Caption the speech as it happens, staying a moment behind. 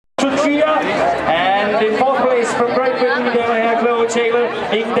And in fourth place from Great Britain, vi damer og herrer, Chloe Taylor.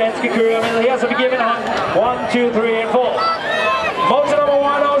 Ingen danske kører med her, så vi giver en hånd. 1, 2, 3, and 4. Motor number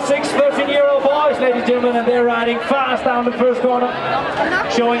 106, 13-year-old boys, ladies and gentlemen, and they're riding fast down the first corner,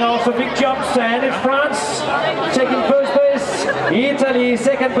 showing also big jumps. And it's France taking first place, Italy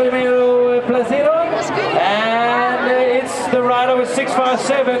second, primero Placido, and it's the rider with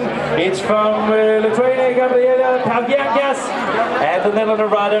 657. It's from Lithuania, Gabriela Pavliakas, and the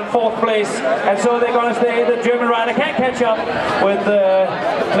Netherlands rider in fourth place. And so they're going to stay. The German rider can't catch up with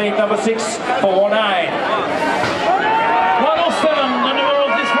plate number 649.